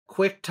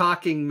quick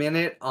talking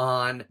minute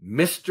on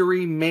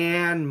Mystery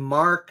Man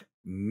Mark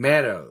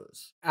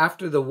Meadows.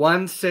 After the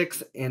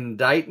 1-6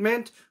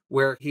 indictment,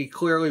 where he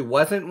clearly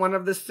wasn't one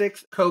of the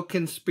 6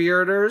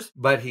 co-conspirators,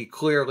 but he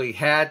clearly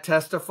had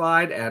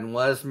testified and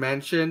was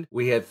mentioned,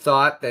 we had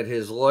thought that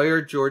his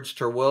lawyer, George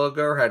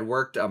Terwilliger, had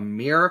worked a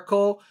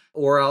miracle,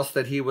 or else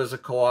that he was a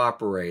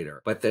cooperator,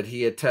 but that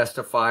he had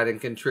testified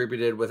and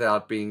contributed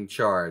without being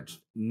charged.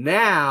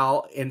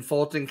 Now, in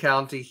Fulton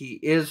County, he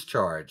is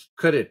charged.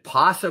 Could it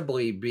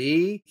possibly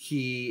be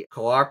he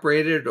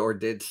cooperated or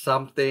did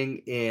something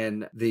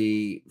in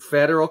the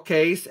federal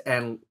case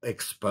and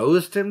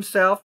exposed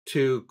himself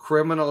to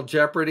criminal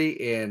jeopardy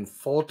in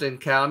Fulton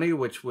County,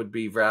 which would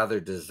be rather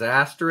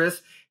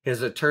disastrous?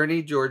 His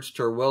attorney, George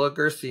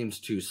Terwilliger, seems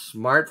too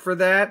smart for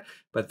that,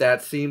 but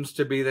that seems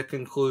to be the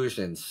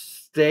conclusion.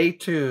 Stay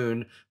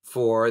tuned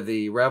for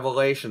the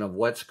revelation of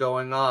what's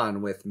going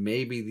on with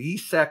maybe the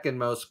second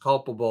most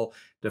culpable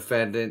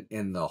defendant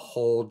in the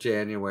whole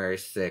January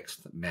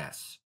 6th mess.